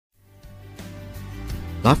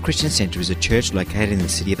Life Christian Centre is a church located in the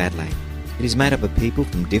city of Adelaide. It is made up of people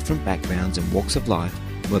from different backgrounds and walks of life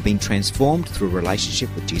who have been transformed through a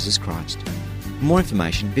relationship with Jesus Christ. For more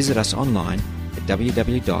information, visit us online at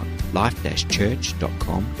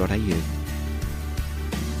www.life-church.com.au.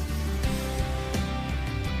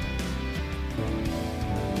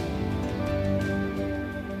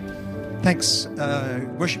 Thanks,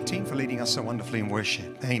 worship team, for leading us so wonderfully in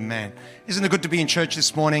worship. Amen. Isn't it good to be in church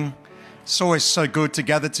this morning? It's always so good to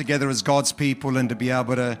gather together as God's people and to be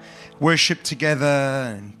able to worship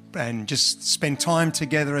together and just spend time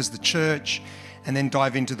together as the church and then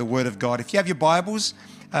dive into the Word of God. If you have your Bibles,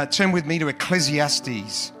 turn with me to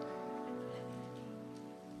Ecclesiastes.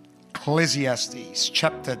 Ecclesiastes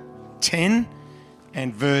chapter 10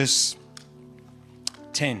 and verse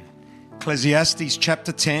 10. Ecclesiastes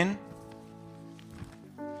chapter 10.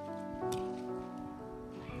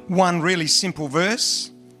 One really simple verse.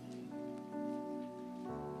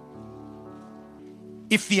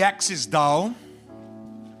 If the axe is dull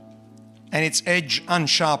and its edge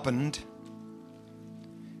unsharpened,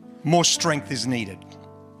 more strength is needed.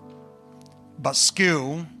 But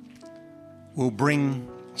skill will bring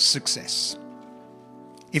success.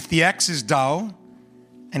 If the axe is dull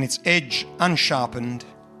and its edge unsharpened,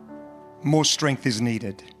 more strength is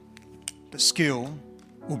needed. But skill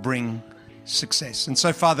will bring success. And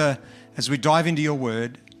so, Father, as we dive into your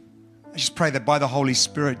word, I just pray that by the Holy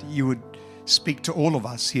Spirit you would speak to all of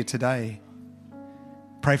us here today.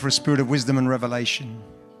 Pray for a spirit of wisdom and revelation.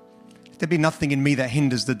 Let there be nothing in me that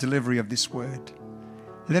hinders the delivery of this word.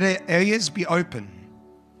 Let our ears be open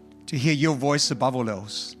to hear your voice above all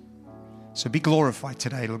else. So be glorified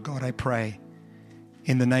today, Lord God, I pray,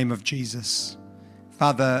 in the name of Jesus.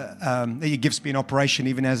 Father, that your gifts be in operation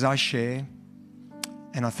even as I share.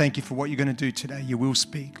 And I thank you for what you're going to do today. You will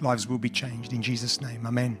speak. Lives will be changed. In Jesus' name,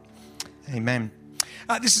 amen. Amen.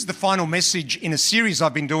 This is the final message in a series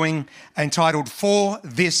I've been doing entitled For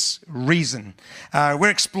This Reason. We're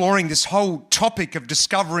exploring this whole topic of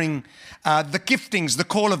discovering the giftings, the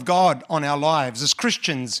call of God on our lives. As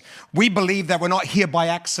Christians, we believe that we're not here by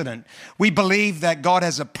accident. We believe that God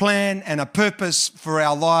has a plan and a purpose for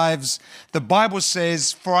our lives. The Bible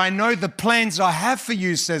says, "For I know the plans I have for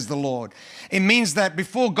you," says the Lord. It means that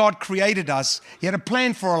before God created us, He had a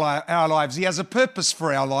plan for our lives. He has a purpose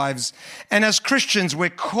for our lives. And as Christians, we're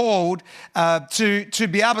called to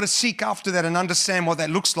be able to seek after that and understand what that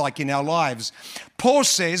looks like in our lives. Paul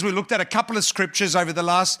says, we looked at a couple of scriptures over the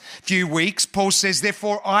last few weeks. Paul says,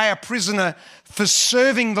 "Therefore I, a prisoner for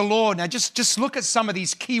serving the Lord." Now just look at some of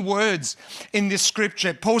these key words in this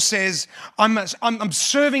scripture. Paul says, I'm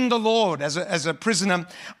serving the Lord as a prisoner.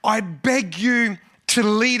 "I beg you to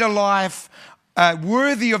lead a life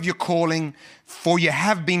worthy of your calling, for you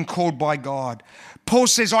have been called by God." Paul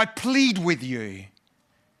says, "I plead with you,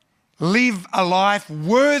 live a life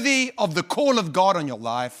worthy of the call of God on your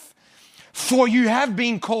life, for you have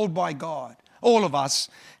been called by God." All of us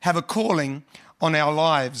have a calling on our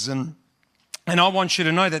lives. And I want you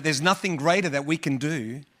to know that there's nothing greater that we can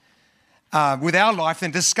do with our life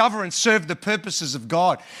than discover and serve the purposes of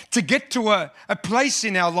God. To get to a place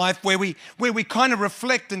in our life where we kind of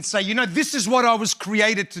reflect and say, this is what I was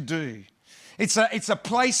created to do. It's a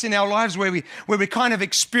place in our lives where we kind of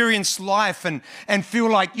experience life and feel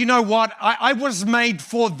like, you know what, I was made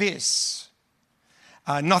for this.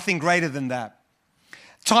 Nothing greater than that.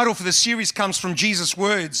 Title for the series comes from Jesus'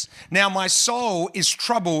 words. "Now my soul is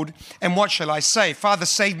troubled, and what shall I say? Father,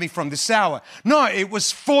 save me from this hour." No, it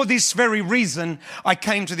was for this very reason I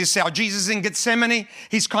came to this hour. Jesus in Gethsemane,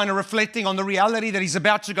 he's kind of reflecting on the reality that he's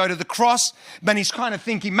about to go to the cross, but he's kind of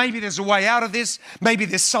thinking, maybe there's a way out of this. Maybe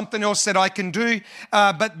there's something else that I can do.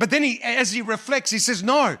 But then as he reflects, he says,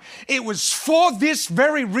 no, it was for this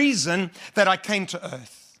very reason that I came to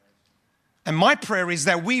earth. And my prayer is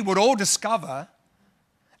that we would all discover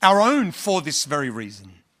our own "for this very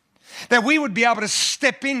reason." That we would be able to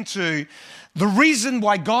step into the reason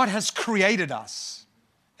why God has created us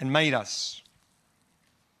and made us.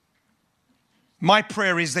 My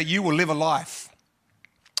prayer is that you will live a life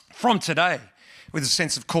from today with a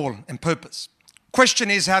sense of call and purpose. Question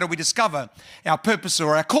is, how do we discover our purpose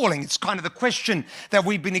or our calling? It's kind of the question that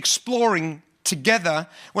we've been exploring together.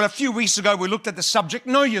 Well, a few weeks ago, we looked at the subject,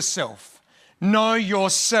 know yourself. Know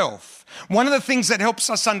yourself. One of the things that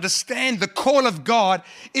helps us understand the call of God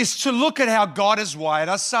is to look at how God has wired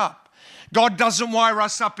us up. God doesn't wire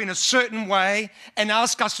us up in a certain way and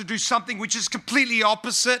ask us to do something which is completely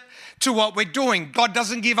opposite to what we're doing. God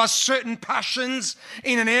doesn't give us certain passions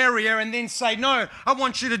in an area and then say, no, I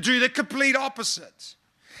want you to do the complete opposite.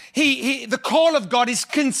 The call of God is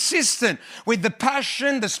consistent with the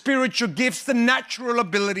passion, the spiritual gifts, the natural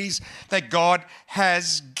abilities that God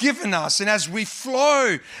has given us. And as we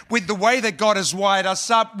flow with the way that God has wired us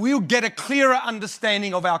up, we'll get a clearer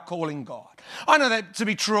understanding of our calling God. I know that to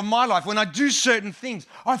be true of my life. When I do certain things,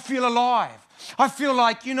 I feel alive. I feel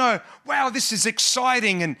like, wow, this is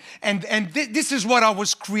exciting and this is what I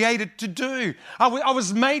was created to do. I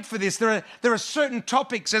was made for this. There are certain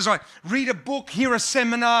topics as I read a book, hear a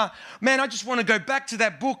seminar. Man, I just want to go back to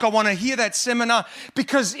that book. I want to hear that seminar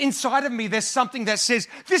because inside of me there's something that says,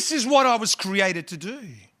 this is what I was created to do.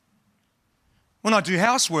 When I do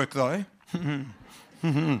housework though,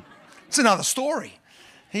 it's another story.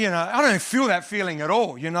 I don't feel that feeling at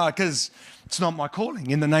all, because it's not my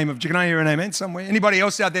calling. In the name of, can I hear an amen somewhere? Anybody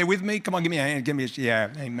else out there with me? Come on, give me a hand. Yeah,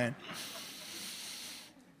 amen.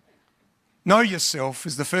 Know yourself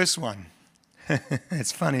is the first one.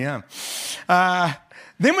 It's funny, huh?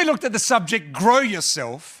 Then we looked at the subject, grow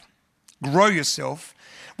yourself. Grow yourself.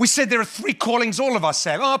 We said there are 3 callings all of us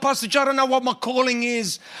have. Oh, Pastor Joe, I don't know what my calling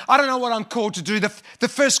is. I don't know what I'm called to do. The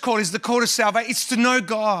first call is the call to salvation. It's to know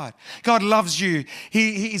God. God loves you.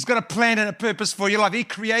 He's got a plan and a purpose for your life. He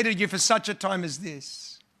created you for such a time as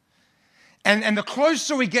this. And the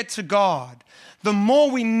closer we get to God, the more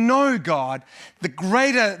we know God, the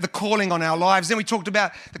greater the calling on our lives. Then we talked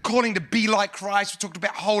about the calling to be like Christ. We talked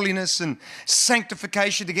about holiness and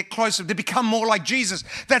sanctification, to get closer, to become more like Jesus.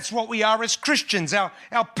 That's what we are as Christians. Our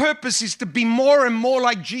purpose is to be more and more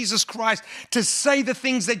like Jesus Christ, to say the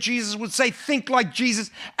things that Jesus would say, think like Jesus,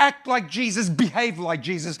 act like Jesus, behave like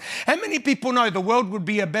Jesus. How many people know the world would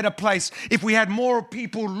be a better place if we had more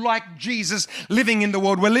people like Jesus living in the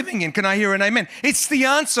world we're living in? Can I hear an amen? It's the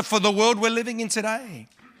answer for the world we're living in today.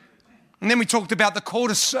 And then we talked about the call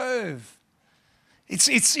to serve.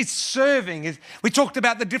 It's serving. We talked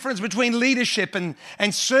about the difference between leadership and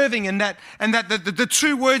serving, and that the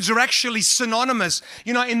 2 words are actually synonymous.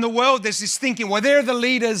 In the world there's this thinking, well, they're the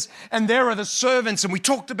leaders and there are the servants. And we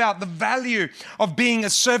talked about the value of being a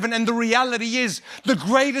servant. And the reality is the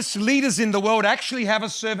greatest leaders in the world actually have a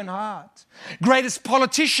servant heart. Greatest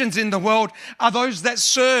politicians in the world are those that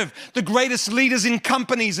serve. The greatest leaders in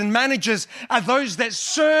companies and managers are those that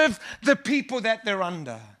serve the people that they're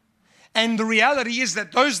under. And the reality is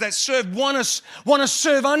that those that serve want to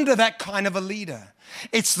serve under that kind of a leader.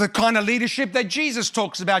 It's the kind of leadership that Jesus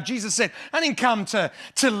talks about. Jesus said, I didn't come to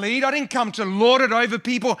lead. I didn't come to lord it over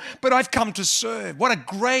people, but I've come to serve. What a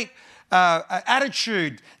great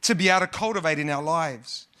attitude to be able to cultivate in our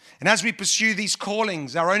lives. And as we pursue these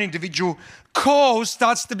callings, our own individual call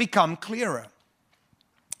starts to become clearer.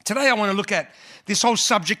 Today I want to look at this whole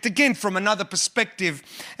subject again from another perspective.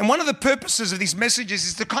 And one of the purposes of these messages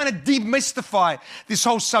is to kind of demystify this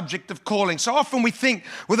whole subject of calling. So often we think,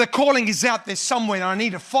 well, the calling is out there somewhere and I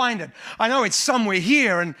need to find it. I know it's somewhere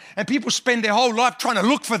here, and people spend their whole life trying to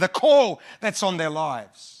look for the call that's on their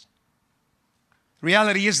lives. The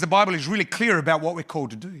reality is the Bible is really clear about what we're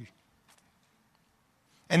called to do.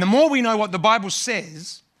 And the more we know what the Bible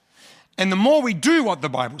says, and the more we do what the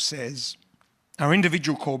Bible says, our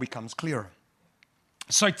individual call becomes clearer.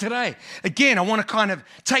 So today, again, I want to kind of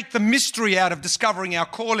take the mystery out of discovering our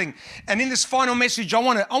calling. And in this final message, I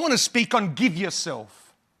want to speak on give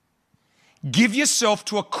yourself. Give yourself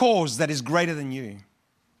to a cause that is greater than you.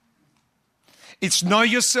 It's know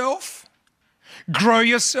yourself, grow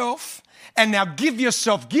yourself, and now give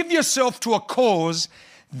yourself to a cause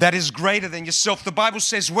that is greater than yourself. The Bible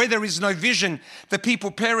says where there is no vision, the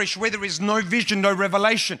people perish. Where there is no vision, no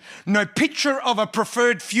revelation, no picture of a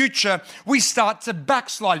preferred future, we start to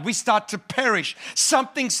backslide. We start to perish.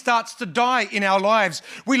 Something starts to die in our lives.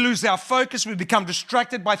 We lose our focus. We become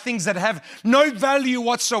distracted by things that have no value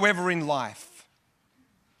whatsoever in life.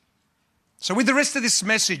 So with the rest of this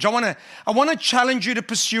message, I want to challenge you to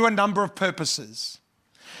pursue a number of purposes.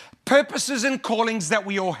 Purposes and callings that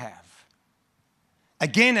we all have.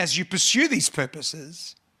 Again, as you pursue these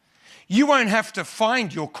purposes, you won't have to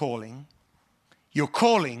find your calling. Your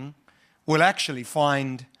calling will actually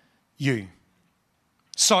find you.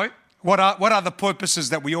 So, what are the purposes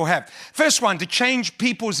that we all have? First one, to change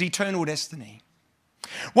people's eternal destiny.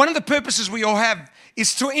 One of the purposes we all have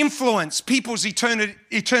is to influence people's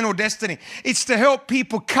eternal destiny. It's to help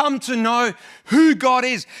people come to know who God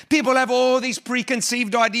is. People have all these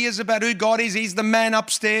preconceived ideas about who God is. He's the man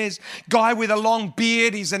upstairs, guy with a long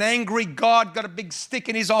beard. He's an angry God, got a big stick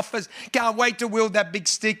in his office. Can't wait to wield that big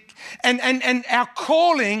stick. And our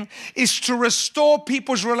calling is to restore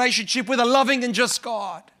people's relationship with a loving and just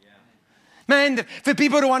God. Man, for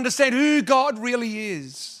people to understand who God really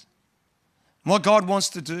is. what God wants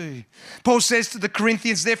to do. Paul says to the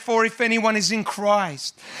Corinthians, therefore, if anyone is in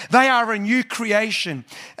Christ, they are a new creation.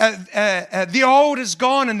 The old is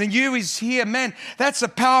gone and the new is here. Man, that's a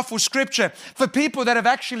powerful scripture. For people that have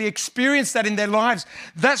actually experienced that in their lives,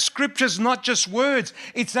 that scripture is not just words,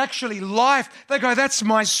 it's actually life. They go, that's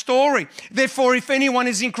my story. Therefore, if anyone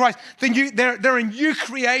is in Christ, they're a new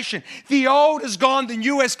creation. The old is gone, the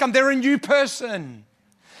new has come. They're a new person.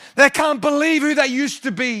 They can't believe who they used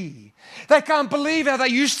to be. They can't believe how they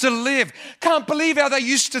used to live. Can't believe how they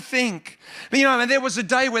used to think. But, and there was a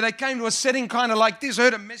day where they came to a setting kind of like this,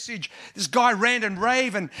 heard a message. This guy ran and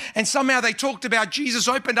raved, and somehow they talked about Jesus,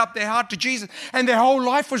 opened up their heart to Jesus, and their whole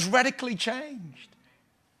life was radically changed.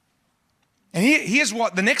 And here's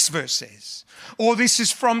what the next verse says. All this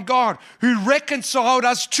is from God, who reconciled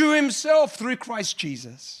us to himself through Christ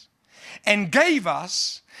Jesus and gave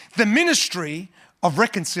us the ministry of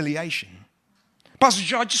reconciliation. Pastor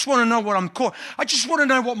Joe, I just want to know what I'm called. I just want to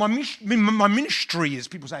know what my ministry is.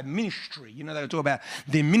 People say ministry. They talk about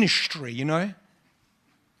their ministry,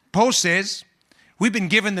 Paul says, we've been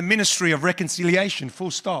given the ministry of reconciliation,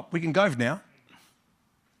 full stop. We can go now.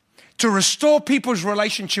 To restore people's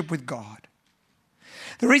relationship with God.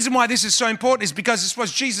 The reason why this is so important is because this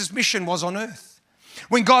was Jesus' mission was on earth.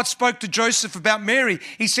 When God spoke to Joseph about Mary,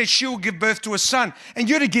 he said she will give birth to a son, and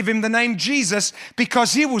you're to give him the name Jesus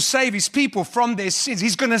because he will save his people from their sins.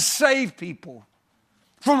 He's going to save people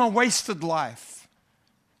from a wasted life.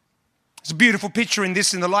 There's a beautiful picture in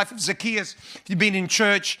the life of Zacchaeus. If you've been in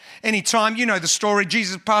church any time, you know the story.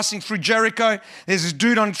 Jesus passing through Jericho. There's this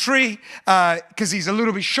dude on a tree because he's a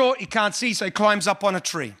little bit short. He can't see, so he climbs up on a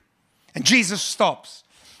tree. And Jesus stops.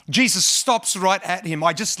 Jesus stops right at him.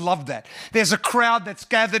 I just love that. There's a crowd that's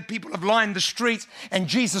gathered. People have lined the streets. And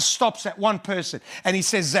Jesus stops at one person. And he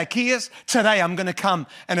says, Zacchaeus, today I'm going to come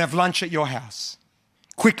and have lunch at your house.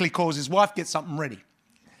 Quickly calls his wife, get something ready.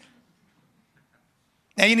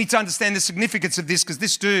 Now you need to understand the significance of this because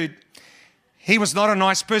this dude, he was not a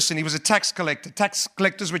nice person. He was a tax collector. Tax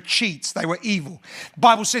collectors were cheats. They were evil. The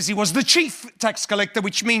Bible says he was the chief tax collector,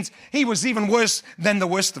 which means he was even worse than the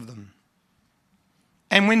worst of them.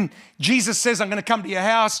 And when Jesus says, I'm going to come to your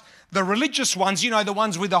house, the religious ones, the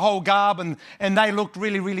ones with the whole garb and they looked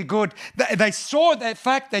really, really good. They saw that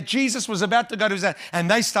fact that Jesus was about to go to his house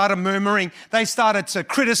and they started murmuring. They started to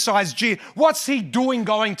criticize Jesus. What's he doing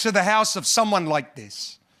going to the house of someone like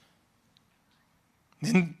this?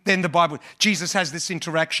 Then the Bible, Jesus has this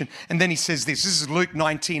interaction and then he says this. This is Luke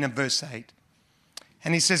 19 and verse 8.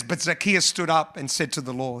 And he says, but Zacchaeus stood up and said to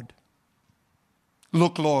the Lord,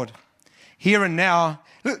 look, Lord, here and now,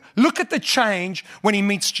 look at the change when he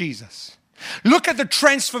meets Jesus. Look at the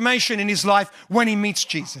transformation in his life when he meets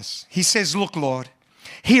Jesus. He says, look, Lord,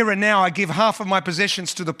 here and now I give half of my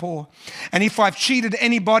possessions to the poor. And if I've cheated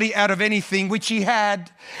anybody out of anything, which he had,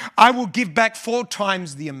 I will give back 4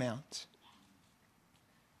 times the amount.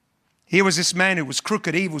 Here was this man who was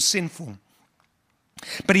crooked, evil, sinful.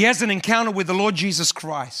 But he has an encounter with the Lord Jesus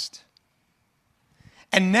Christ.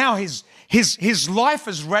 And now his life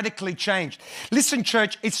has radically changed. Listen,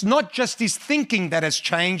 church, it's not just his thinking that has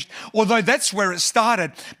changed, although that's where it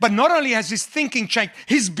started. But not only has his thinking changed,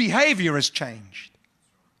 his behavior has changed.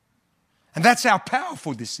 And that's how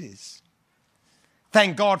powerful this is.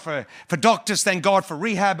 Thank God for doctors, thank God for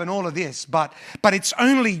rehab and all of this. But it's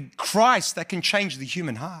only Christ that can change the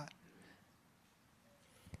human heart.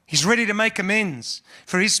 He's ready to make amends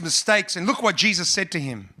for his mistakes. And look what Jesus said to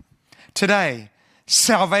him. Today,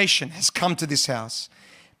 salvation has come to this house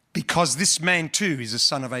because this man too is a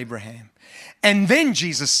son of Abraham. And then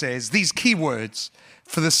Jesus says these key words,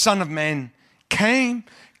 for the Son of Man came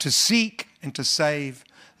to seek and to save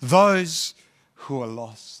those who are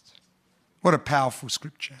lost. What a powerful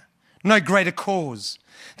scripture. No greater cause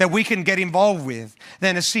that we can get involved with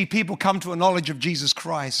than to see people come to a knowledge of Jesus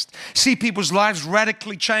Christ. See people's lives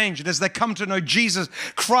radically changed as they come to know Jesus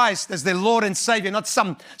Christ as their Lord and Savior. Not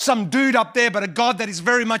some dude up there, but a God that is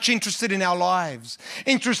very much interested in our lives.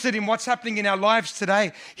 Interested in what's happening in our lives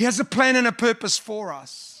today. He has a plan and a purpose for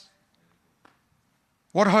us.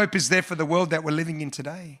 What hope is there for the world that we're living in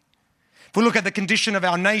today? If we look at the condition of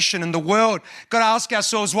our nation and the world, got to ask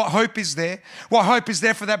ourselves, what hope is there? What hope is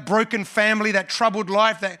there for that broken family, that troubled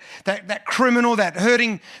life, that criminal, that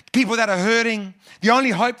hurting, people that are hurting? The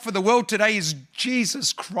only hope for the world today is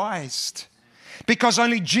Jesus Christ. Because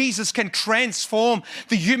only Jesus can transform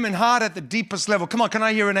the human heart at the deepest level. Come on, can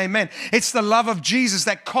I hear an amen? It's the love of Jesus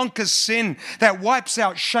that conquers sin, that wipes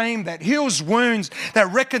out shame, that heals wounds,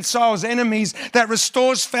 that reconciles enemies, that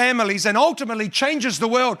restores families, and ultimately changes the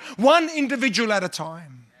world one individual at a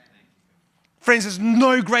time. Friends, there's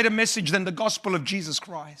no greater message than the gospel of Jesus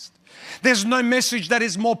Christ. There's no message that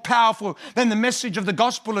is more powerful than the message of the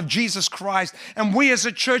gospel of Jesus Christ. And we as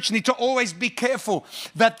a church need to always be careful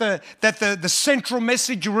that the central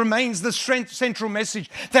message remains the central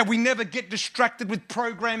message, that we never get distracted with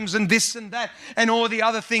programs and this and that and all the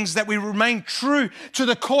other things, that we remain true to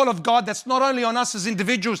the call of God that's not only on us as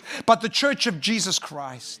individuals, but the church of Jesus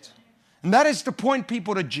Christ. And that is to point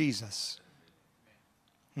people to Jesus.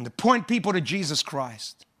 And to point people to Jesus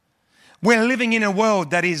Christ. We're living in a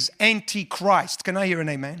world that is anti-Christ. Can I hear an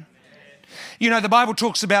amen? You know, the Bible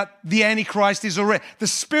talks about the Antichrist is already, the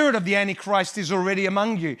spirit of the Antichrist is already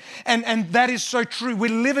among you. And that is so true. We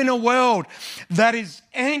live in a world that is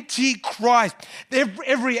anti-Christ.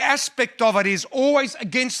 Every aspect of it is always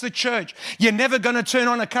against the church. You're never going to turn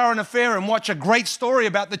on a current affair and watch a great story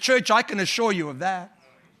about the church. I can assure you of that.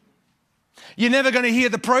 You're never going to hear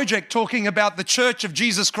the project talking about the church of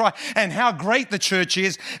Jesus Christ and how great the church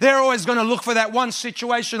is. They're always going to look for that one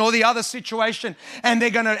situation or the other situation, and they're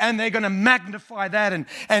going to magnify that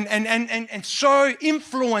and so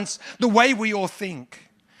influence the way we all think.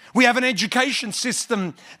 We have an education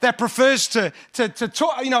system that prefers to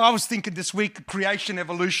talk. You know, I was thinking this week creation,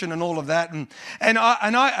 evolution, and all of that, and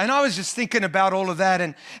I was just thinking about all of that,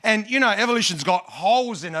 and you know, evolution's got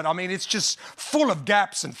holes in it. I mean, it's just full of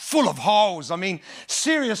gaps and full of holes. I mean,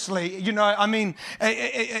 seriously, you know, I mean,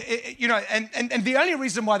 you know, and the only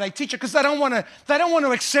reason why they teach it because they don't want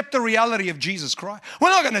to accept the reality of Jesus Christ. We're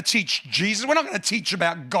not going to teach Jesus. We're not going to teach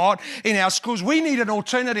about God in our schools. We need an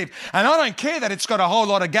alternative, and I don't care that it's got a whole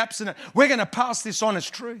lot of gaps in it. We're going to pass this on as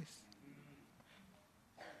truth.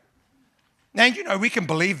 Now, you know, we can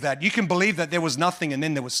believe that. You can believe that there was nothing and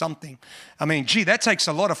then there was something. I mean, gee, that takes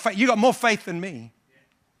a lot of faith. You got more faith than me.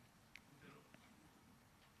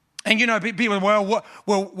 And, you know, people, well,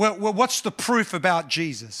 what's the proof about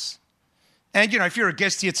Jesus? And, you know, if you're a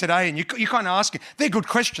guest here today and you kind of ask, they're good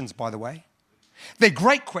questions, by the way. They're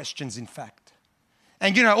great questions, in fact.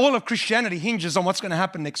 And, you know, all of Christianity hinges on what's going to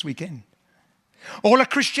happen next weekend. All of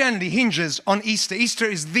Christianity hinges on Easter. Easter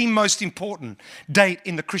is the most important date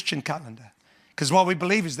in the Christian calendar because what we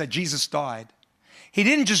believe is that Jesus died. He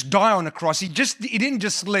didn't just die on a cross. He didn't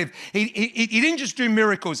just live. He didn't just do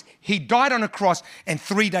miracles. He died on a cross, and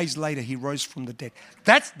 3 days later he rose from the dead.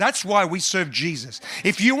 That's why we serve Jesus.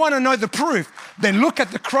 If you want to know the proof, then look at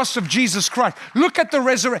the cross of Jesus Christ. Look at the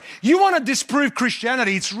resurrection. You want to disprove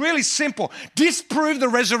Christianity? It's really simple. Disprove the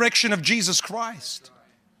resurrection of Jesus Christ.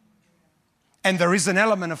 And there is an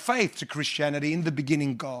element of faith to Christianity. In the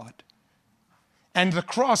beginning, God. And the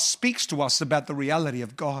cross speaks to us about the reality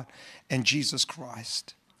of God and Jesus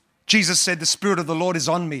Christ. Jesus said, the Spirit of the Lord is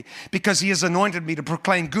on me because He has anointed me to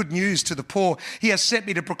proclaim good news to the poor. He has sent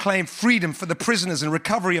me to proclaim freedom for the prisoners and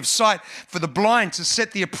recovery of sight for the blind, to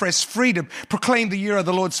set the oppressed free, to proclaim the year of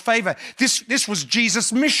the Lord's favor. This was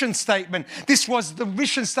Jesus' mission statement. This was the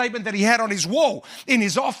mission statement that He had on His wall in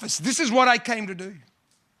His office. This is what I came to do.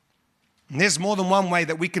 And there's more than one way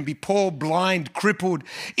that we can be poor, blind, crippled,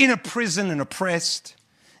 in a prison and oppressed.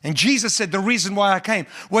 And Jesus said the reason why I came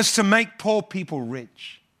was to make poor people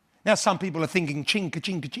rich. Now some people are thinking, ching,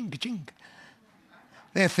 ka-ching, ka-ching, ka-ching.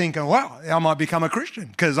 They're thinking, wow, I might become a Christian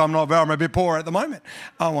because I'm a bit poor at the moment.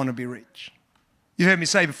 I want to be rich. You've heard me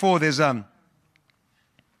say before, there's an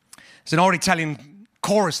old Italian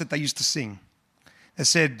chorus that they used to sing. They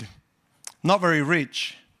said, not very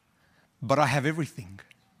rich, but I have everything.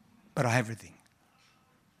 But I have everything.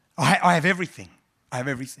 I have everything. I have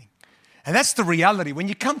everything. And that's the reality. When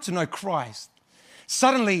you come to know Christ,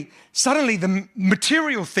 suddenly the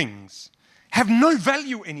material things have no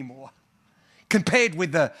value anymore compared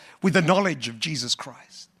with the knowledge of Jesus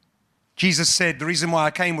Christ. Jesus said the reason why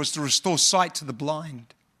I came was to restore sight to the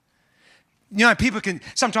blind. You know,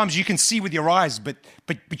 sometimes you can see with your eyes, but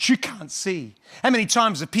you can't see. How many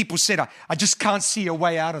times have people said, I just can't see a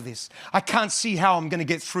way out of this. I can't see how I'm going to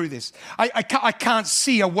get through this. I can't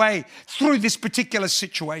see a way through this particular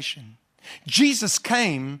situation. Jesus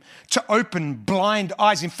came to open blind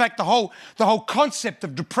eyes. In fact, the whole concept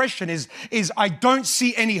of depression is I don't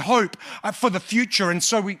see any hope for the future, and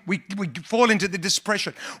so we fall into the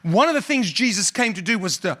depression. One of the things Jesus came to do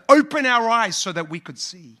was to open our eyes so that we could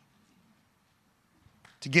see.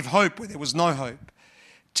 To give hope where there was no hope,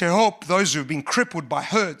 to help those who have been crippled by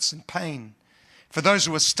hurts and pain, for those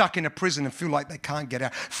who are stuck in a prison and feel like they can't get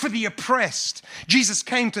out, for the oppressed. Jesus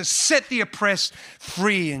came to set the oppressed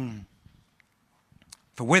free, and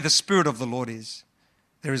for where the Spirit of the Lord is,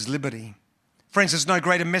 there is liberty. Friends, there's no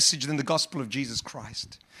greater message than the gospel of Jesus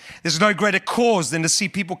Christ. There's no greater cause than to see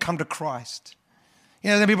people come to Christ.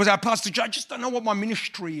 You know, then people say, Pastor Joe, I just don't know what my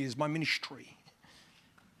ministry is, my ministry.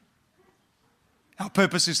 Our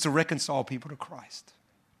purpose is to reconcile people to Christ,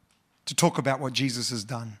 to talk about what Jesus has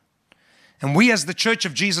done. And we as the Church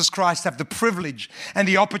of Jesus Christ have the privilege and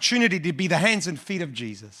the opportunity to be the hands and feet of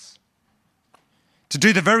Jesus, to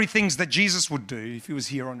do the very things that Jesus would do if he was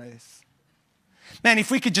here on earth. Man,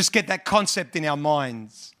 if we could just get that concept in our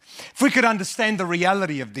minds, if we could understand the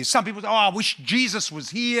reality of this. Some people say, oh, I wish Jesus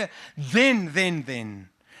was here then.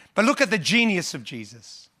 But look at the genius of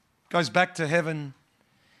Jesus. Goes back to heaven,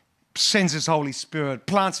 sends his Holy Spirit,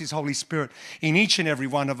 plants his Holy Spirit in each and every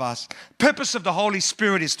one of us. Purpose of the Holy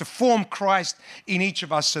Spirit is to form Christ in each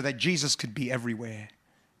of us so that Jesus could be everywhere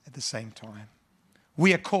at the same time.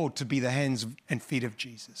 We are called to be the hands and feet of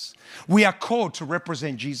Jesus. We are called to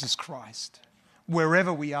represent Jesus Christ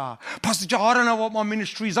wherever we are. Pastor Joe, I don't know what my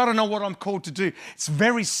ministry is. I don't know what I'm called to do. It's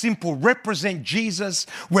very simple. Represent Jesus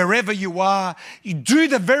wherever you are. You do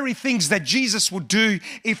the very things that Jesus would do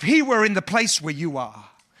if he were in the place where you are.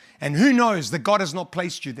 And who knows that God has not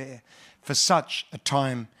placed you there for such a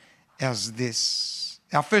time as this.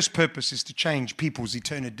 Our first purpose is to change people's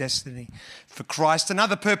eternal destiny for Christ.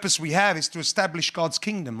 Another purpose we have is to establish God's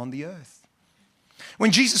kingdom on the earth.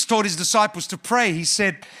 When Jesus taught his disciples to pray, he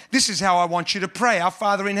said, this is how I want you to pray. Our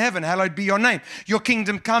Father in heaven, hallowed be your name. Your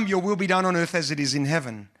kingdom come, your will be done on earth as it is in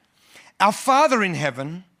heaven. Our Father in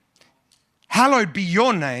heaven, hallowed be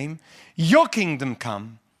your name. Your kingdom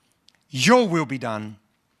come, your will be done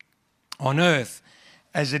on earth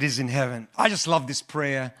as it is in heaven. I just love this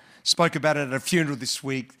prayer. Spoke about it at a funeral this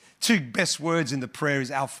week. Two best words in the prayer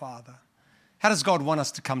is our Father. How does God want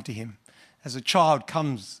us to come to him? As a child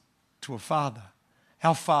comes to a father.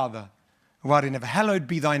 Our Father, who art in heaven, hallowed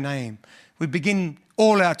be thy name. We begin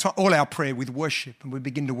all our prayer with worship, and we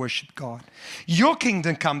begin to worship God. Your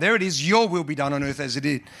kingdom come. There it is. Your will be done on earth as it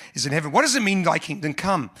is in heaven. What does it mean, thy kingdom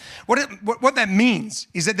come? What that means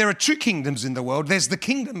is that there are two kingdoms in the world. There's the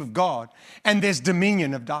kingdom of God, and there's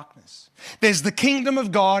dominion of darkness. There's the kingdom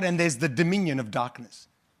of God, and there's the dominion of darkness.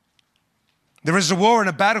 There is a war and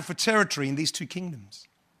a battle for territory in these two kingdoms.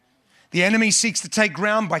 The enemy seeks to take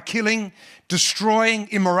ground by killing, destroying,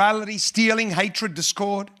 immorality, stealing, hatred,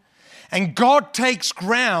 discord. And God takes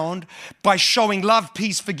ground by showing love,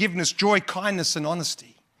 peace, forgiveness, joy, kindness, and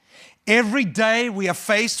honesty. Every day we are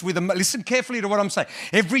faced with, listen carefully to what I'm saying.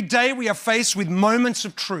 Every day we are faced with moments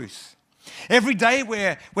of truth. Every day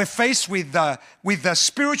we're faced with the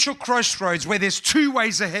spiritual crossroads where there's two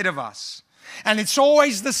ways ahead of us. And it's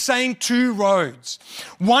always the same two roads.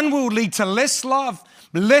 One will lead to less love,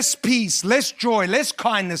 less peace, less joy, less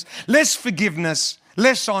kindness, less forgiveness,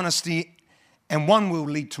 less honesty, and one will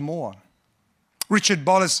lead to more. Richard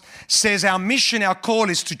Bolles says our mission, our call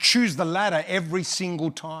is to choose the latter every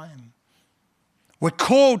single time. We're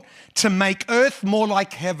called to make earth more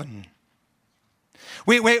like heaven.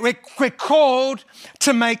 We're called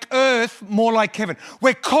to make earth more like heaven.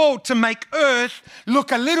 We're called to make earth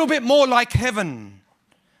look a little bit more like heaven.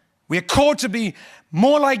 We're called to be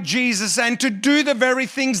more like Jesus and to do the very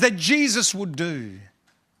things that Jesus would do.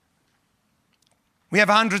 We have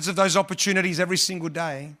hundreds of those opportunities every single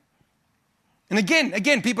day. And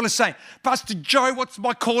again, people are saying, Pastor Joe, what's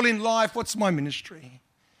my call in life? What's my ministry?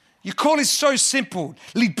 Your call is so simple.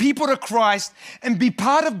 Lead people to Christ and be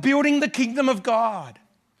part of building the kingdom of God.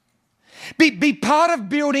 Be part of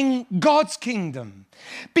building God's kingdom.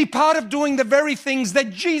 Be part of doing the very things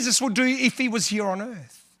that Jesus would do if he was here on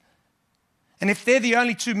earth. And if they're the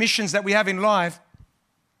only two missions that we have in life,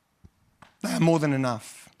 they are more than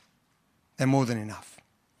enough. They're more than enough.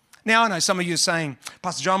 Now, I know some of you are saying,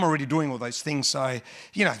 Pastor Joe, I'm already doing all those things, so,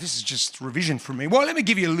 this is just revision for me. Well, let me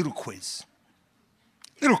give you a little quiz.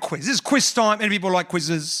 Little quiz. This is quiz time. Many people like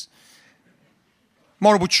quizzes.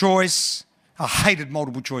 Multiple choice. I hated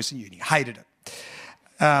multiple choice in uni. Hated it.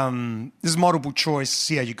 This is multiple choice.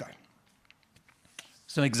 See how you go.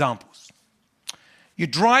 Some examples. You're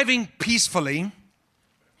driving peacefully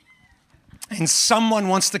and someone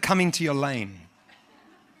wants to come into your lane.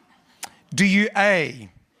 Do you A,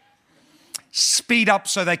 speed up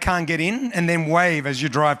so they can't get in and then wave as you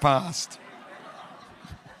drive past?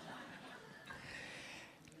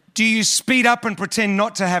 Do you speed up and pretend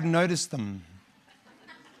not to have noticed them?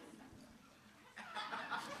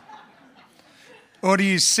 Or do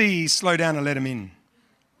you C, slow down and let them in?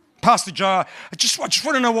 Pastor Joe, I just want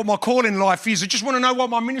to know what my call in life is. I just want to know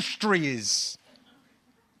what my ministry is.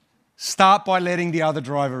 Start by letting the other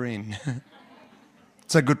driver in.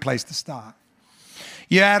 It's a good place to start.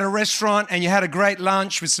 You're at a restaurant and you had a great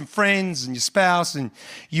lunch with some friends and your spouse, and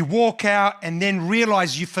you walk out and then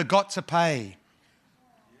realize you forgot to pay.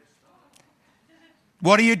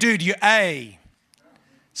 What do? Do you A,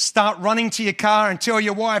 start running to your car and tell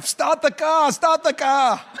your wife, start the car, start the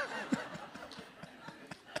car?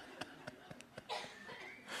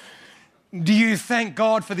 Do you thank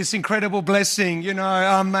God for this incredible blessing? You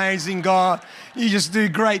know, amazing God. You just do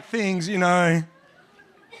great things, you know.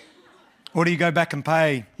 Or do you go back and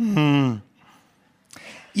pay? Your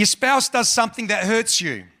spouse does something that hurts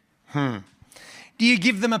you. Do you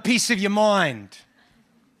give them a piece of your mind?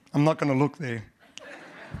 I'm not going to look there.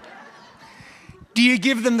 Do you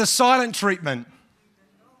give them the silent treatment?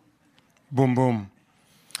 Boom, boom.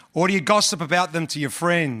 Or do you gossip about them to your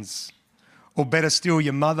friends? Or better still,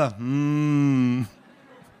 your mother?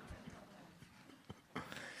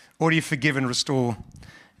 Or do you forgive and restore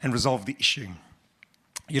and resolve the issue?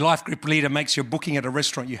 Your life group leader makes you a booking at a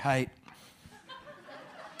restaurant you hate.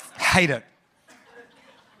 Hate it.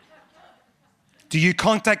 Do you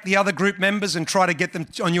contact the other group members and try to get them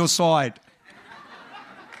on your side?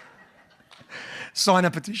 Sign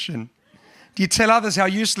a petition. Do you tell others how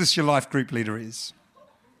useless your life group leader is?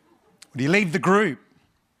 Or do you leave the group?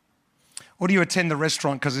 Or do you attend the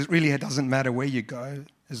restaurant because it really doesn't matter where you go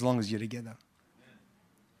as long as you're together?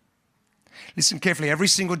 Listen carefully. Every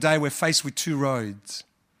single day we're faced with two roads.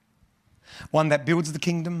 One that builds the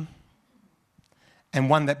kingdom and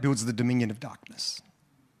one that builds the dominion of darkness.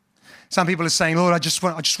 Some people are saying, Lord, I just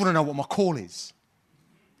want to know what my call is.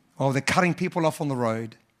 Oh, they're cutting people off on the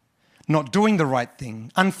road, not doing the right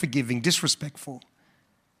thing, unforgiving, disrespectful.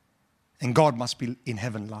 And God must be in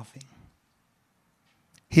heaven laughing.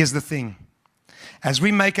 Here's the thing. As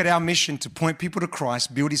we make it our mission to point people to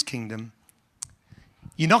Christ, build his kingdom,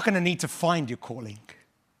 you're not going to need to find your calling.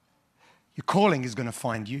 Your calling is going to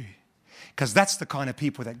find you, because that's the kind of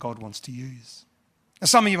people that God wants to use. Now,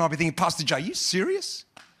 some of you might be thinking, Pastor Jay, are you serious?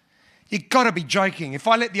 You've got to be joking. If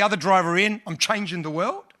I let the other driver in, I'm changing the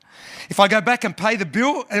world. If I go back and pay the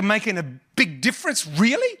bill, I'm making a big difference.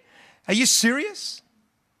 Really? Are you serious?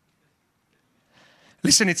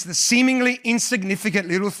 Listen, it's the seemingly insignificant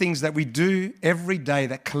little things that we do every day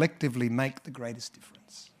that collectively make the greatest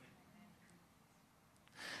difference.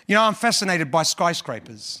 You know, I'm fascinated by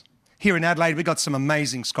skyscrapers. Here in Adelaide, we've got some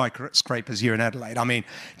amazing skyscrapers here in Adelaide. I mean,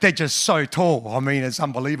 they're just so tall. I mean, it's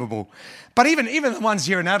unbelievable. But even the ones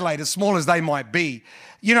here in Adelaide, as small as they might be,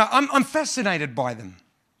 you know, I'm fascinated by them.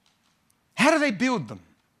 How do they build them?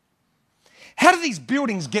 How do these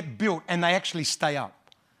buildings get built and they actually stay up?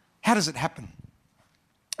 How does it happen?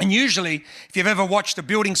 And usually, if you've ever watched a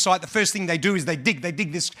building site, the first thing they do is they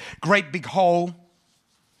dig this great big hole.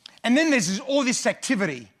 And then there's all this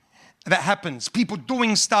activity that happens. People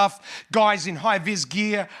doing stuff, guys in high-vis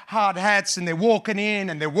gear, hard hats, and they're walking in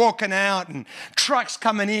and they're walking out, and trucks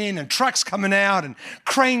coming in and trucks coming out, and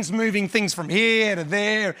cranes moving things from here to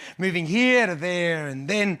there, moving here to there. And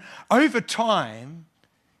then over time,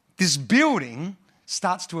 this building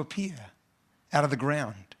starts to appear out of the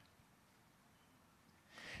ground.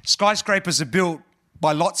 Skyscrapers are built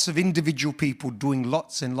by lots of individual people doing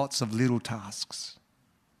lots and lots of little tasks.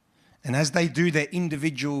 And as they do their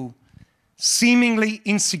individual, seemingly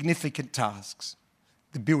insignificant tasks,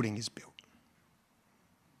 the building is built.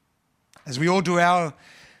 As we all do our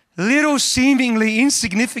little, seemingly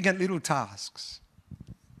insignificant little tasks,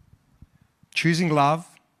 choosing love,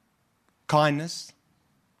 kindness,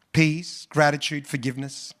 peace, gratitude,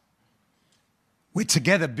 forgiveness, we're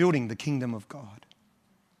together building the kingdom of God.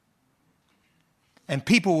 And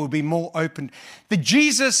people will be more open. The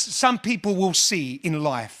Jesus some people will see in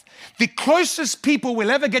life, the closest people will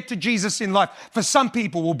ever get to Jesus in life, for some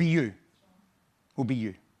people will be you. Will be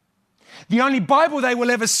you. The only Bible they will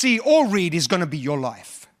ever see or read is going to be your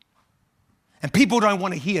life. And people don't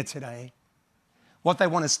want to hear today. What they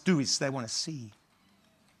want to do is they want to see.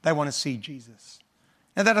 They want to see Jesus.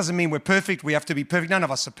 Now, that doesn't mean we're perfect. We have to be perfect. None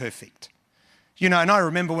of us are perfect. You know, and I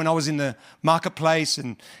remember when I was in the marketplace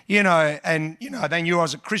and they knew I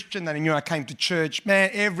was a Christian, they knew I came to church. Man,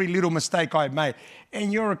 every little mistake I made,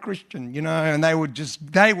 and you're a Christian, you know, and they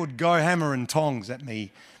would go hammer and tongs at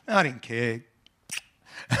me. I didn't care.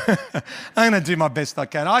 I'm going to do my best I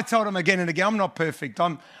can. I told them again and again, I'm not perfect.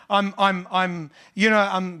 I'm by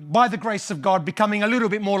the grace of God becoming a little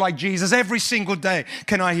bit more like Jesus every single day.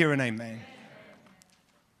 Can I hear an amen?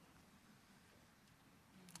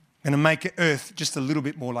 Going to make earth just a little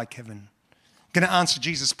bit more like heaven. Going to answer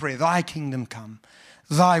Jesus' prayer, thy kingdom come,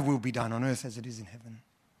 thy will be done on earth as it is in heaven.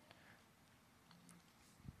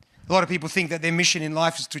 A lot of people think that their mission in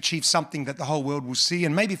life is to achieve something that the whole world will see,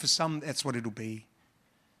 and maybe for some that's what it'll be.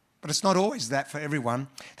 But it's not always that for everyone.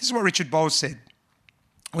 This is what Richard Bowles said.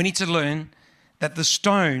 We need to learn that the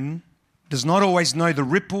stone does not always know the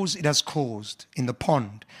ripples it has caused in the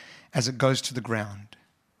pond as it goes to the ground,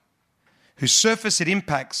 whose surface it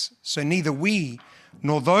impacts, so neither we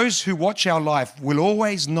nor those who watch our life will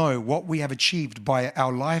always know what we have achieved by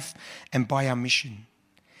our life and by our mission.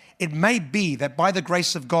 it may be that by the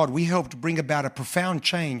grace of God, we helped bring about a profound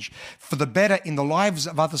change for the better in the lives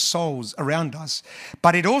of other souls around us.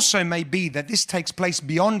 But it also may be that this takes place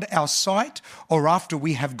beyond our sight or after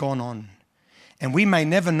we have gone on. And we may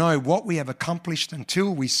never know what we have accomplished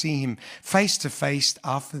until we see him face to face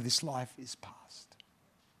after this life is past.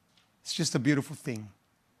 It's just a beautiful thing.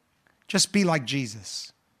 Just be like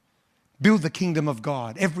Jesus. Build the kingdom of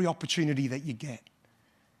God every opportunity that you get.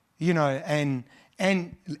 You know, and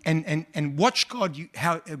watch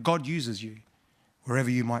how God uses you wherever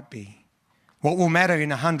you might be. What will matter in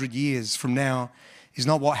 100 years from now is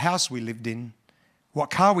not what house we lived in, what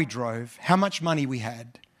car we drove, how much money we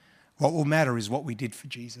had. What will matter is what we did for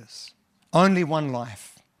Jesus. Only one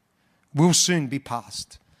life will soon be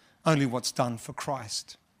past. Only what's done for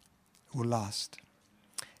Christ will last.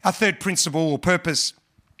 Our third principle or purpose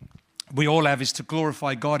we all have is to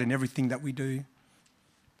glorify God in everything that we do.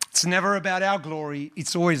 It's never about our glory.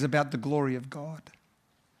 It's always about the glory of God.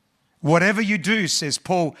 Whatever you do, says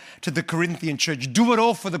Paul to the Corinthian church, do it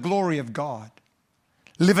all for the glory of God.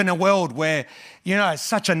 Live in a world where, it's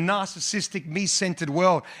such a narcissistic, me-centered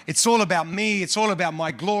world. It's all about me. It's all about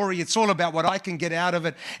my glory. It's all about what I can get out of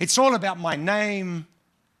it. It's all about my name.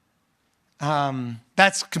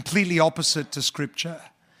 That's completely opposite to Scripture.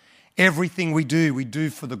 Everything we do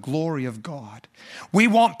for the glory of God. We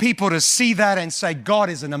want people to see that and say, God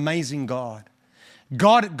is an amazing God.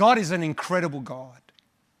 God is an incredible God.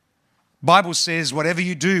 Bible says, whatever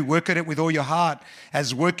you do, work at it with all your heart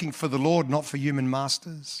as working for the Lord, not for human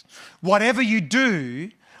masters. Whatever you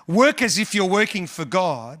do, work as if you're working for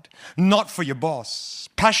God, not for your boss.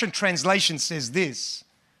 Passion Translation says this: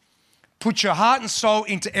 put your heart and soul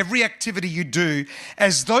into every activity you do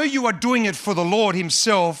as though you are doing it for the Lord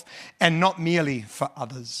himself and not merely for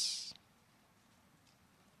others.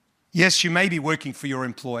 Yes, you may be working for your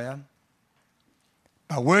employer,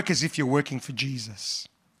 but work as if you're working for Jesus.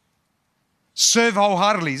 Serve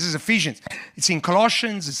wholeheartedly. This is Ephesians. It's in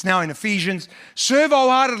Colossians. It's now in Ephesians. Serve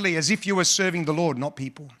wholeheartedly as if you were serving the Lord, not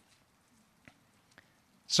people.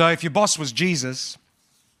 So if your boss was Jesus,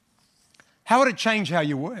 how would it change how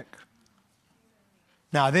you work?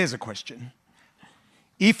 Now, there's a question.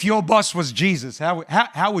 If your boss was Jesus,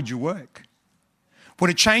 how would you work? Would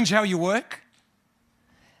it change how you work?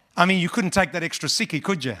 I mean, you couldn't take that extra sickie,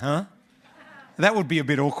 could you, huh? That would be a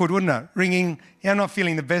bit awkward, wouldn't it? Ringing, I'm not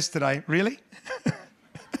feeling the best today. Really?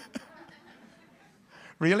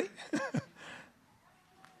 Really?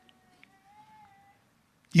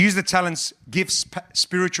 Use the talents, gifts,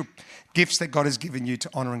 spiritual gifts that God has given you to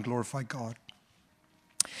honor and glorify God.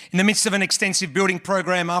 In the midst of an extensive building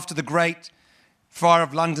program after the Great Fire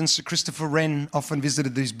of London, Sir Christopher Wren often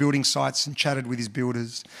visited these building sites and chatted with his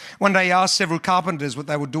builders. One day he asked several carpenters what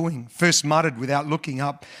they were doing. First muttered without looking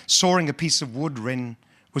up, sawing a piece of wood. Wren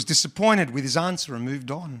was disappointed with his answer and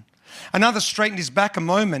moved on. Another straightened his back a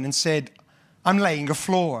moment and said, I'm laying a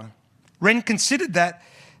floor. Wren considered that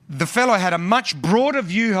the fellow had a much broader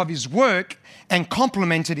view of his work and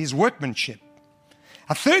complimented his workmanship.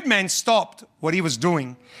 A third man stopped what he was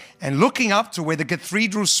doing and looking up to where the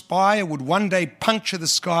cathedral spire would one day puncture the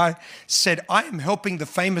sky, said, I am helping the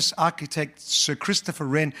famous architect Sir Christopher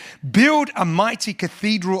Wren build a mighty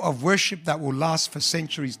cathedral of worship that will last for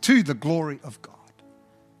centuries to the glory of God.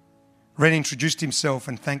 Wren introduced himself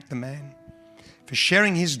and thanked the man for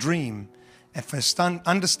sharing his dream and for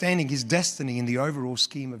understanding his destiny in the overall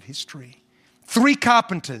scheme of history. 3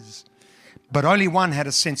 carpenters, but only one had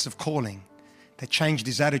a sense of calling that changed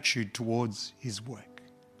his attitude towards his work.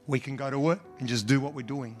 We can go to work and just do what we're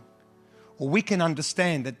doing. Or we can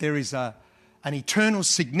understand that there is an eternal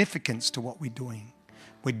significance to what we're doing.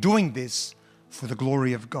 We're doing this for the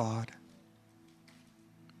glory of God.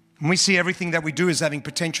 And we see everything that we do as having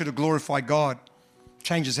potential to glorify God. It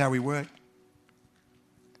changes how we work.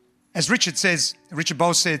 As Richard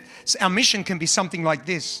Bowles said, our mission can be something like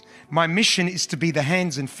this. My mission is to be the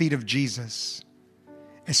hands and feet of Jesus,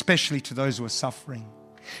 especially to those who are suffering.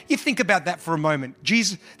 You think about that for a moment.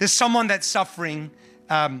 There's someone that's suffering.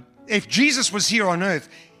 If Jesus was here on earth,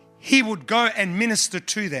 he would go and minister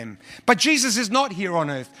to them. But Jesus is not here on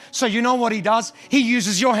earth. So you know what he does? He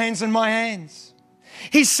uses your hands and my hands.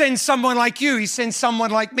 He sends someone like you. He sends someone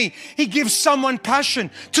like me. He gives someone passion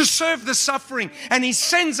to serve the suffering. And he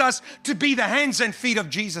sends us to be the hands and feet of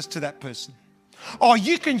Jesus to that person. Or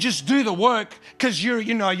you can just do the work because you're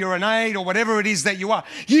an aide or whatever it is that you are.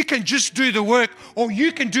 You can just do the work, or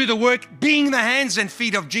you can do the work being the hands and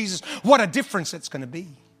feet of Jesus. What a difference it's going to be.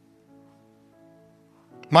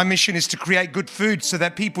 My mission is to create good food so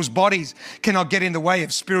that people's bodies cannot get in the way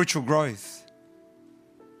of spiritual growth.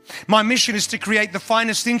 My mission is to create the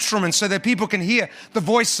finest instruments so that people can hear the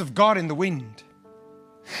voice of God in the wind.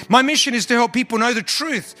 My mission is to help people know the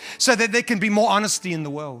truth so that there can be more honesty in the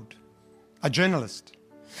world. A journalist.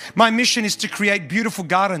 My mission is to create beautiful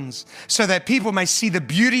gardens so that people may see the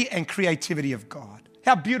beauty and creativity of God.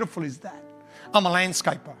 How beautiful is that? I'm a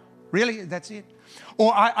landscaper. Really? That's it?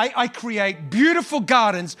 Or I create beautiful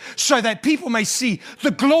gardens so that people may see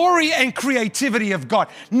the glory and creativity of God.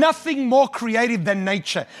 Nothing more creative than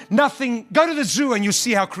nature. Nothing. Go to the zoo and you'll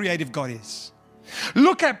see how creative God is.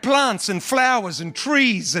 Look at plants and flowers and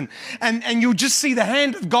trees and you'll just see the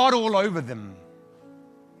hand of God all over them.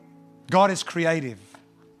 God is creative.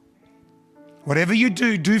 Whatever you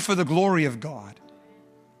do, do for the glory of God.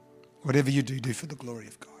 Whatever you do, do for the glory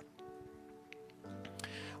of God.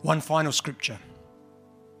 One final scripture.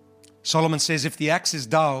 Solomon says, if the axe is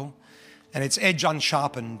dull and its edge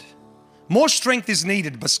unsharpened, more strength is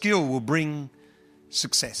needed, but skill will bring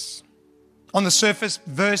success. On the surface,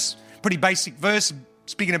 verse, pretty basic verse,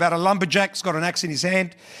 speaking about a lumberjack's got an axe in his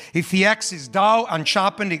hand. If the axe is dull,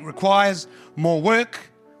 unsharpened, it requires more work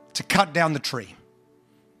to cut down the tree.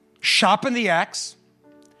 Sharpen the axe,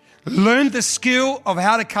 learn the skill of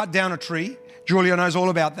how to cut down a tree. Julia knows all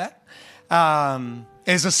about that.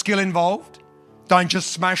 There's a skill involved. Don't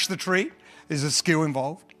just smash the tree. There's a skill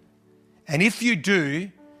involved. And if you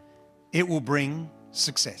do, it will bring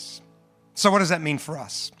success. So what does that mean for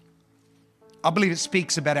us? I believe it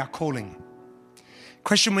speaks about our calling.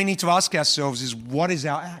 Question we need to ask ourselves is, what is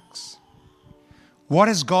our axe? What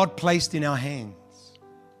has God placed in our hands?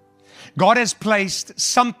 God has placed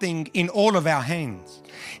something in all of our hands.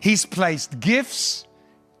 He's placed gifts,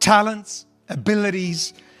 talents,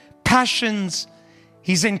 abilities, passions.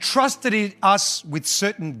 He's entrusted us with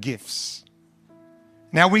certain gifts.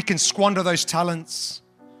 Now we can squander those talents,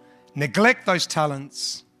 neglect those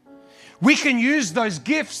talents. We can use those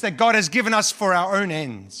gifts that God has given us for our own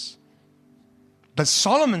ends. But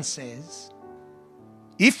Solomon says,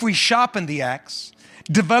 if we sharpen the axe,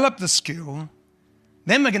 develop the skill,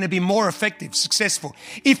 then we're going to be more effective, successful.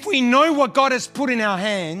 If we know what God has put in our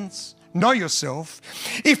hands, know yourself.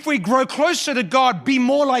 If we grow closer to God, be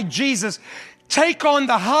more like Jesus, take on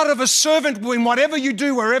the heart of a servant in whatever you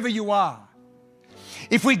do, wherever you are.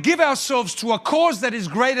 If we give ourselves to a cause that is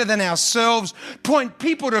greater than ourselves, point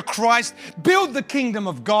people to Christ, build the kingdom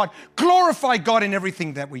of God, glorify God in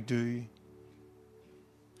everything that we do,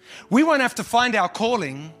 we won't have to find our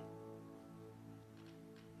calling,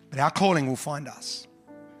 but our calling will find us.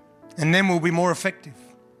 And then we'll be more effective.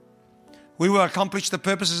 We will accomplish the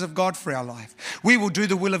purposes of God for our life. We will do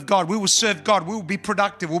the will of God. We will serve God. We will be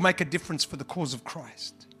productive. We'll make a difference for the cause of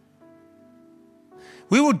Christ.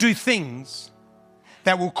 We will do things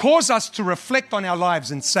that will cause us to reflect on our lives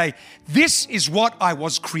and say, this is what I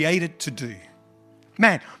was created to do.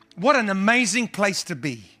 Man, what an amazing place to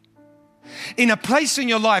be. In a place in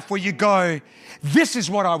your life where you go, this is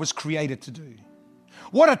what I was created to do.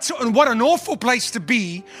 What an awful place to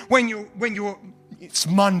be when you're it's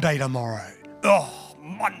Monday tomorrow. Oh,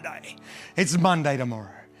 Monday. It's Monday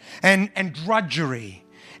tomorrow. And drudgery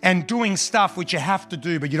and doing stuff which you have to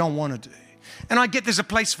do but you don't want to do. And I get there's a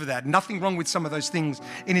place for that. Nothing wrong with some of those things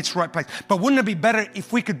in its right place. But wouldn't it be better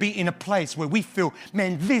if we could be in a place where we feel,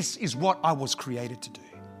 man, this is what I was created to do.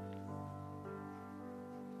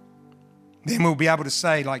 Then we'll be able to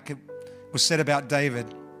say, like it was said about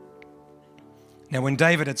David. Now, when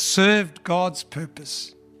David had served God's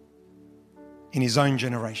purpose in his own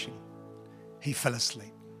generation, he fell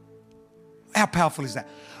asleep. How powerful is that?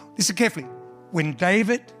 Listen carefully. When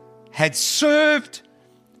David had served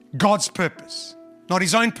God's purpose, not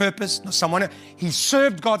his own purpose, not someone else, he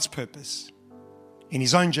served God's purpose in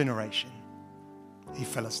his own generation, he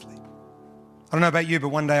fell asleep. I don't know about you, but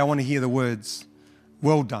one day I want to hear the words,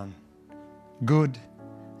 well done, good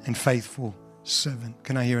and faithful servant.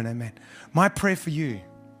 Can I hear an amen? My prayer for you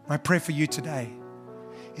today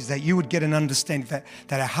is that you would get an understanding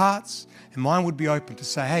that our hearts and mind would be open to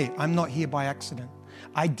say, hey, I'm not here by accident.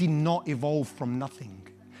 I did not evolve from nothing.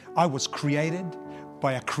 I was created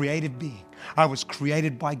by a creative being. I was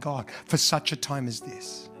created by God for such a time as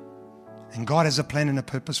this. And God has a plan and a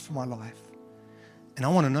purpose for my life. And I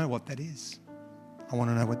want to know what that is. I want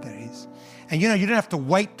to know what that is. And you know, you don't have to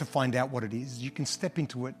wait to find out what it is. You can step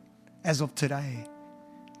into it as of today.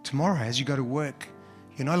 Tomorrow, as you go to work,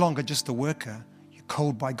 you're no longer just a worker. You're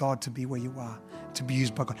called by God to be where you are, to be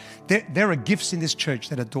used by God. There are gifts in this church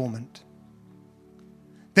that are dormant.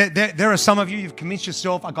 There are some of you, you've convinced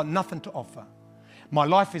yourself, I've got nothing to offer. My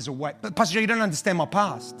life is a waste. But Pastor Joe, you don't understand my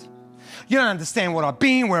past. You don't understand what I've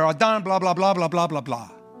been, where I've done, blah, blah, blah, blah, blah, blah, blah.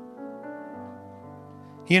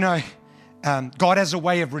 You know, God has a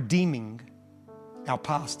way of redeeming our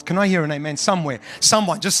past. Can I hear an amen somewhere?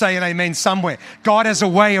 Someone, just say an amen somewhere. God has a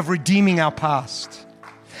way of redeeming our past.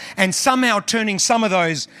 And somehow turning some of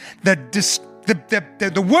those,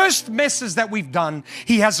 the worst messes that we've done,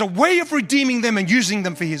 He has a way of redeeming them and using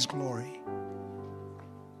them for His glory.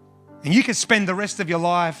 And you could spend the rest of your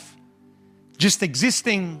life just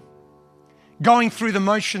existing, going through the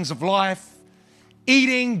motions of life,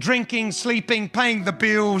 eating, drinking, sleeping, paying the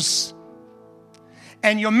bills.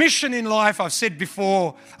 And your mission in life, I've said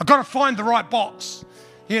before, I've got to find the right box.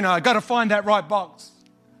 I've got to find that right box.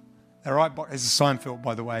 The right box. There's a Seinfeld,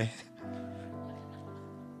 by the way.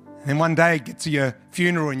 And then one day, get to your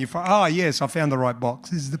funeral and you find, oh yes, I found the right box.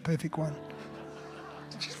 This is the perfect one.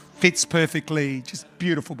 It just fits perfectly, just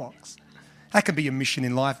beautiful box. That can be your mission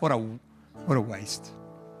in life. What a waste.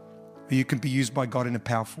 But you can be used by God in a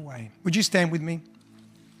powerful way. Would you stand with me?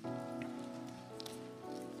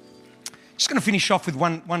 Just going to finish off with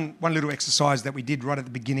one little exercise that we did right at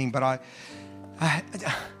the beginning. But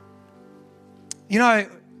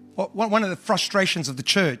one of the frustrations of the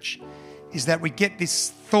church is that we get this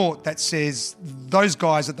thought that says those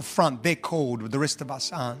guys at the front, they're called, but the rest of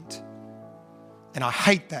us aren't. And I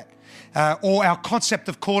hate that. Or our concept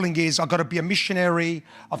of calling is I've got to be a missionary,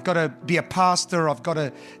 I've got to be a pastor, I've got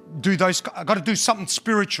to do something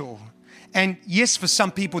spiritual. And yes, for some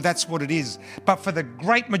people that's what it is. But for the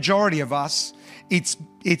great majority of us, it's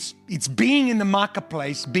being in the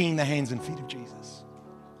marketplace, being the hands and feet of Jesus.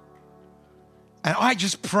 And I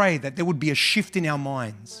just pray that there would be a shift in our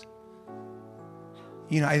minds.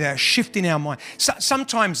 A shift in our mind.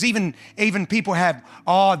 Sometimes even people have,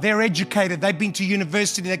 they're educated, they've been to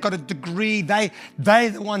university, they've got a degree, they're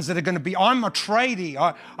the ones that are going to be, I'm a tradie,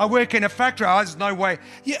 I work in a factory, there's no way.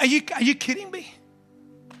 Are you kidding me?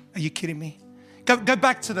 Are you kidding me? Go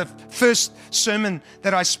back to the first sermon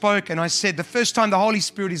that I spoke, and I said the first time the Holy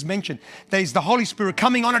Spirit is mentioned, there's the Holy Spirit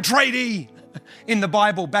coming on a tradie in the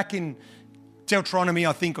Bible, back in Deuteronomy,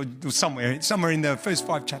 I think, or somewhere in the first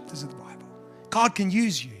 5 chapters of the Bible. God can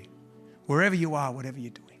use you wherever you are, whatever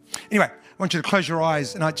you're doing. Anyway, I want you to close your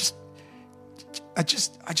eyes, and I just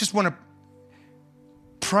want to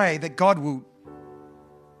pray that God will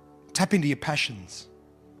tap into your passions.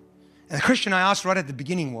 And the question I asked right at the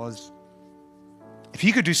beginning was, if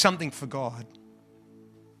you could do something for God,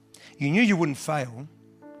 you knew you wouldn't fail,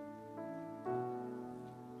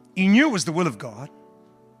 you knew it was the will of God,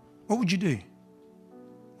 what would you do?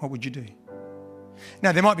 What would you do?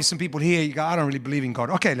 Now, there might be some people here, you go, I don't really believe in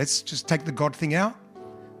God. Okay, let's just take the God thing out.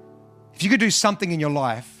 If you could do something in your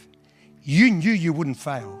life, you knew you wouldn't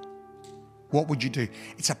fail, what would you do?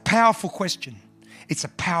 It's a powerful question. It's a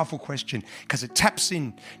powerful question because it taps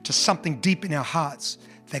in to something deep in our hearts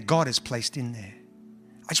that God has placed in there.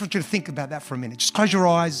 I just want you to think about that for a minute. Just close your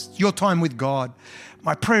eyes, your time with God.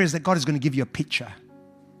 My prayer is that God is going to give you a picture.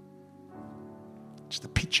 Just a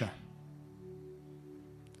picture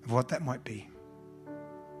of what that might be.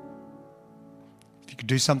 If you could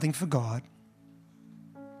do something for God,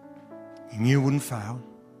 you knew it wouldn't fail,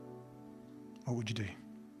 what would you do?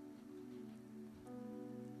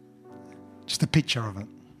 Just a picture of it.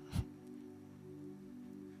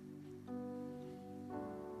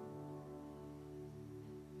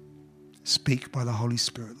 Speak by the Holy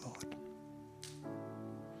Spirit, Lord.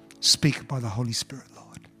 Speak by the Holy Spirit,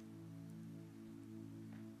 Lord.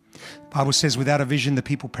 The Bible says, without a vision, the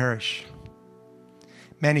people perish.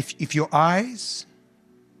 Man, if your eyes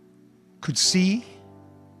could see,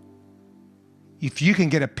 if you can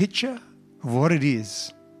get a picture of what it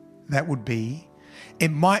is that would be, it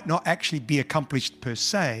might not actually be accomplished per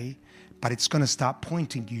se, but it's going to start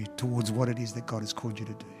pointing you towards what it is that God has called you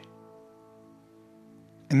to do.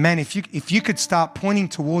 And man, if you could start pointing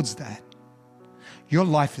towards that, your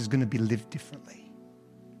life is going to be lived differently.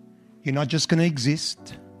 You're not just going to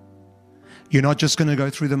exist. You're not just going to go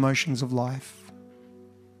through the motions of life.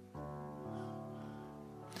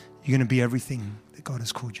 You're going to be everything that God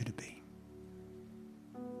has called you to be.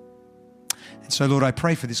 And so, Lord, I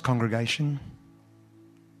pray for this congregation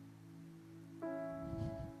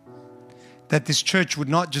that this church would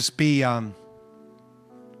not just be a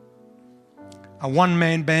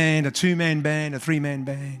one-man band, a two-man band, a three-man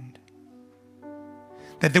band.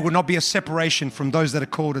 That there would not be a separation from those that are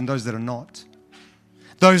called and those that are not.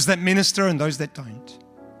 Those that minister and those that don't.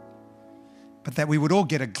 But that we would all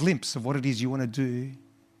get a glimpse of what it is you want to do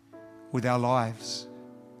with our lives.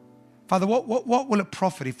 Father, what will it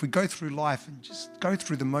profit if we go through life and just go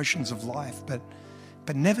through the motions of life, but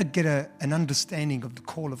never get an understanding of the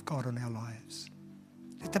call of God on our lives?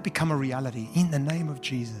 Let that become a reality in the name of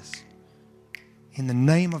Jesus. In the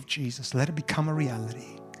name of Jesus, let it become a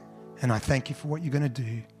reality. And I thank you for what you're going to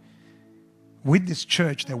do with this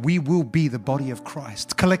church, that we will be the body of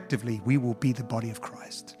Christ. Collectively, we will be the body of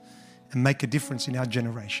Christ and make a difference in our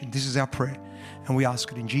generation. This is our prayer, and we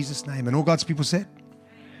ask it in Jesus' name. And all God's people said,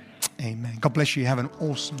 Amen. God bless you. Have an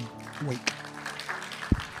awesome week.